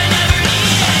guess I never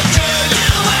needed you. You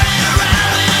weren't around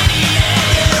when I needed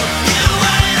you. You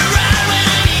weren't around when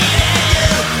I needed you.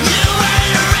 You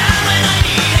weren't around when I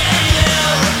needed you.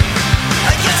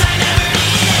 I guess I never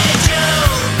needed you.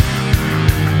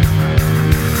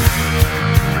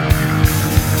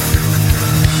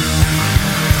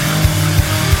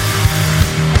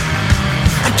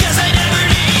 I guess I never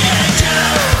needed you.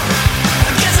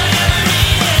 I guess I never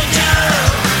needed you.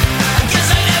 I guess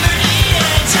I never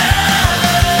needed you.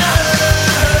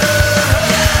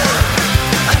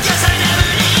 I guess I never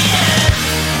needed.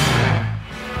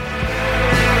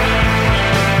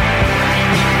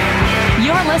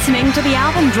 You're listening to the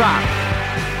album drop.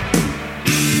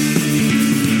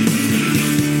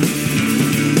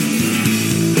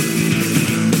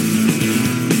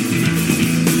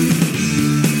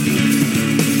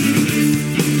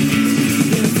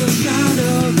 It's a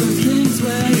shadow from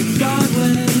Kingsway to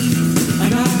Broadway,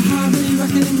 and I hardly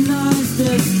recognize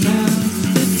this town.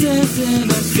 This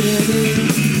isn't a city.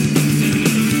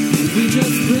 We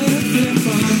just live here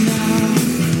for now.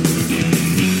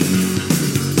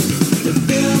 They're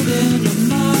building a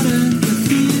modern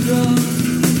cathedral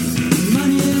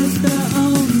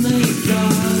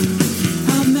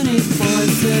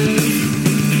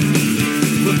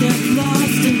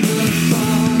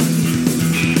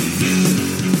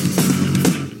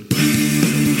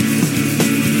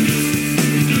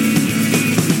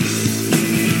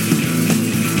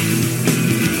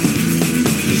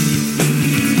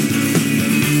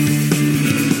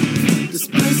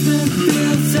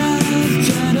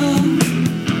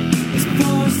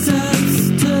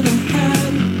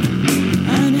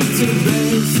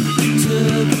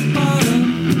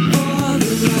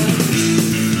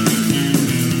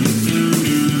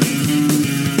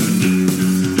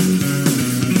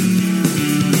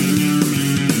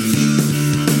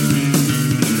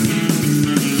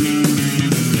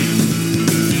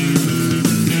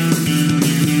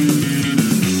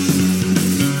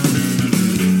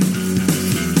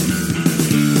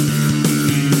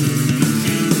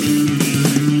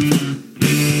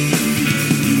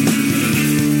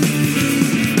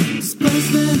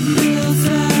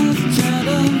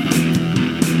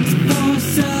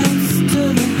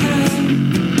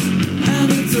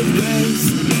race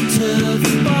to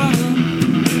the bottom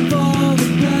for the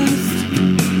best.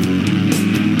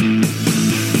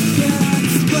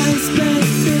 Gas, waste, big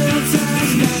fields as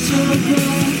natural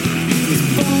growth.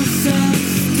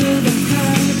 Forces to the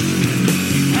head,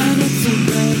 and it's a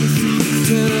race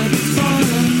to the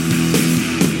bottom.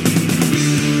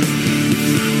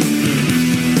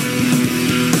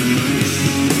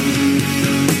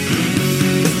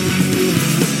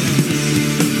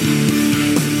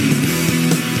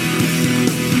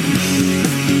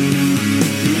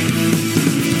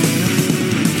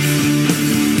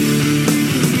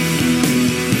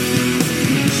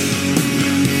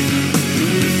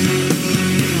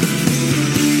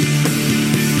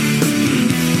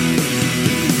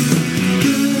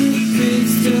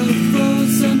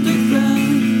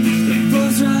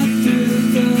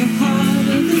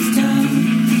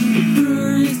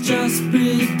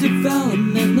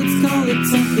 Development, let's call it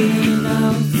something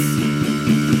else.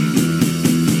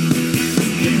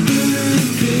 The brewery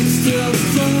creek still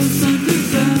flows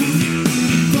underground,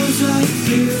 flows right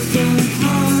through the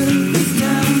heart of this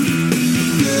town.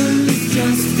 Brewery's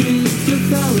just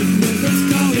redevelopment, let's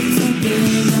call it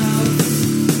something else.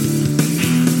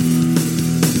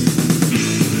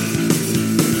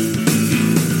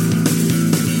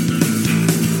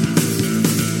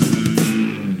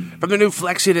 From the new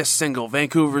Flexidus single,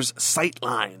 Vancouver's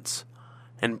Sightlines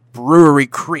and Brewery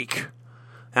Creek.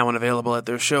 That one available at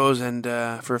their shows and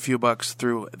for a few bucks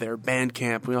through their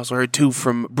Bandcamp. We also heard two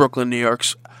from Brooklyn, New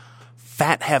York's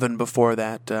Fat Heaven before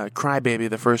that. Crybaby,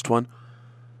 the first one.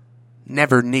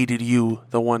 Never Needed You,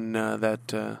 the one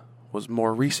that was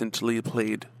more recently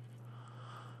played.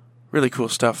 Really cool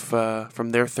stuff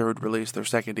from their third release, their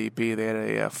second EP. They had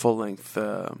a full-length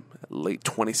late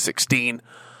 2016.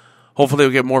 Hopefully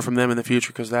we'll get more from them in the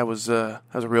future because that was a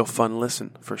real fun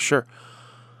listen for sure.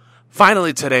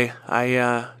 Finally today,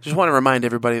 I just want to remind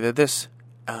everybody that this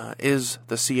is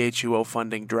the CHUO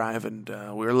funding drive, and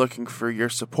we're looking for your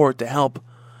support to help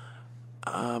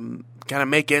kind of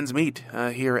make ends meet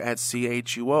here at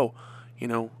CHUO. You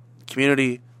know,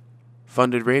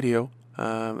 community-funded radio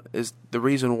is the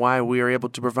reason why we are able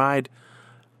to provide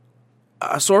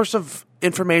a source of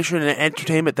information and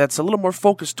entertainment that's a little more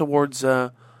focused towards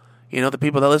the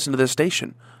people that listen to this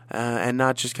station, and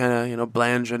not just kind of,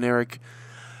 bland, generic,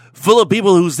 full of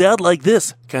people who sound like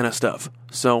this kind of stuff.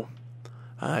 So,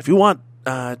 if you want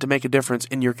to make a difference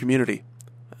in your community,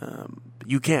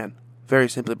 you can, very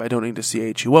simply by donating to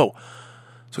CHUO.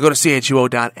 So go to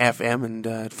chuo.fm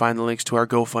and find the links to our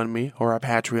GoFundMe or our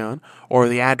Patreon, or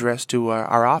the address to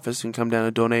our office, and come down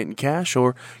and donate in cash,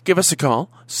 or give us a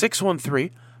call,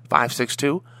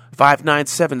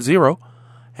 613-562-5970.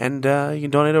 And you can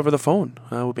donate over the phone.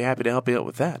 We'll be happy to help you out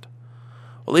with that.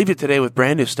 We'll leave you today with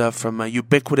brand new stuff from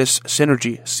Ubiquitous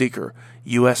Synergy Seeker,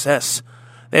 USS.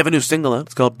 They have a new single out.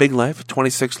 It's called Big Life,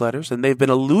 26 letters, and they've been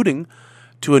alluding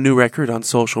to a new record on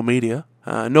social media.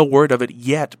 No word of it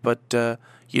yet, but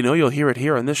you'll hear it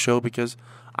here on this show because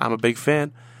I'm a big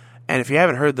fan. And if you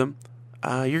haven't heard them,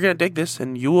 you're going to dig this,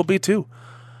 and you will be too.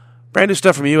 Brand new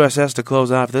stuff from USS to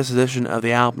close off this edition of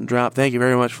the Album Drop. Thank you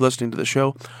very much for listening to the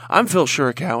show. I'm Phil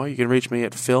Shirakawa. You can reach me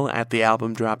at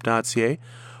phil@thealbumdrop.ca,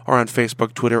 or on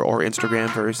Facebook, Twitter, or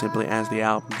Instagram, very simply as The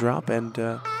Album Drop. And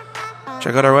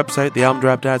check out our website,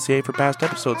 thealbumdrop.ca, for past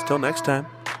episodes. Till next time,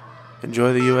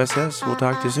 enjoy the USS. We'll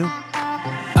talk to you soon.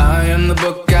 I am the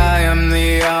book, I am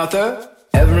the author.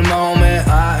 Every moment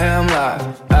I am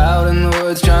live, out in the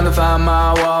woods trying to find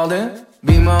my Walden.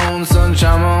 Be my own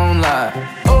sunshine, my own light.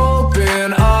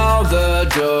 Open all the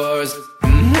doors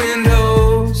and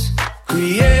windows.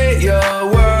 Create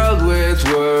your world with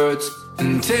words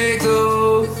and take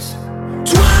those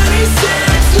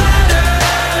 26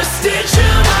 letters, stitch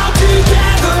them all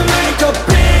together, make a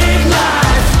big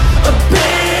life, a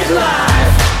big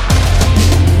life.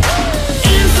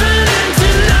 Infinite to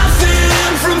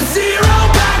nothing, from zero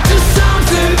back to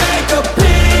something, make a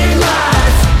big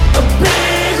life, a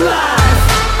big life.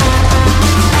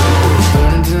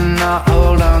 Not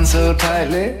hold on so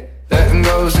tightly, letting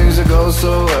go seems to go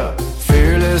so well.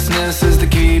 Fearlessness is the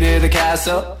key to the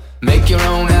castle. Make your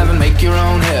own heaven, make your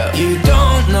own hell. You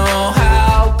don't know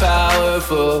how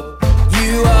powerful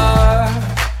you are.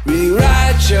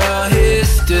 Rewrite your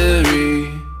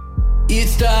history. It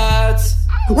starts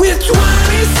with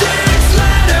 26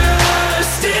 letters.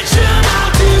 Stitch them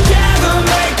all together,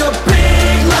 make a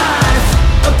big life,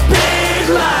 a big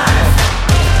life.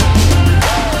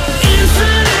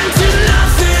 Infinite to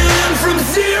nothing, from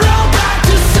zero back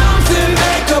to something,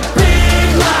 make a big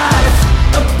life,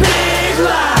 a big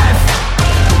life,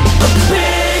 a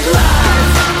big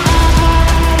life,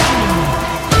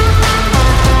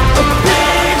 a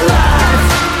big life.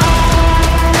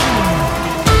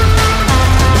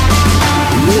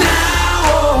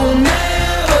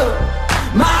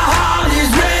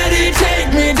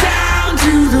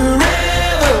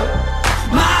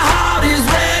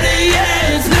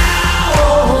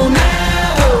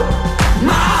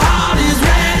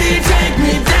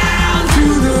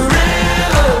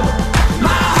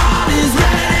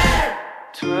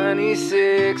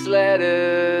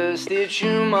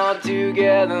 all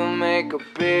together make a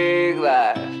big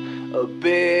life, a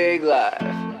big life.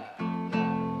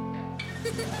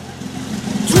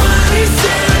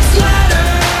 26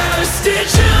 letters,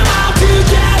 stitch them all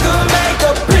together, make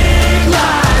a big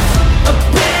life, a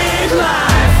big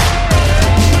life.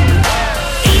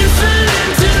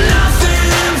 Infinite to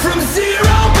nothing, from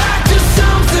zero back to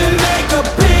something, make a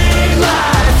big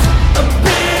life, a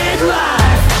big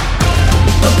life,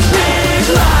 a big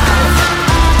life,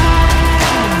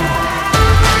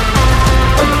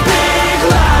 a big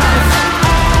life,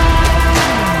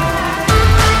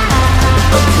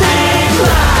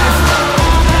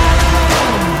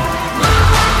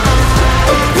 a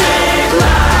big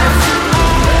life.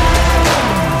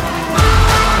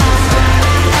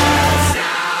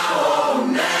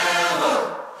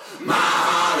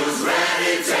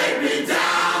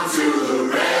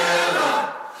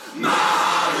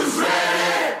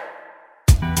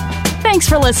 Thanks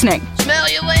for listening. Smell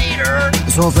you later.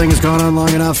 This whole thing has gone on long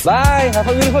enough. Bye. Have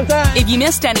a beautiful time. If you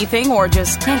missed anything or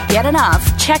just can't get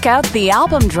enough, check out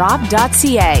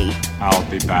thealbumdrop.ca. I'll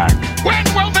be back. When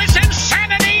will this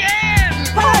insanity end?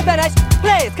 Can I finish?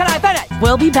 Please, can I finish?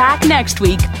 We'll be back next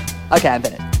week. Okay, I'm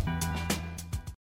finished.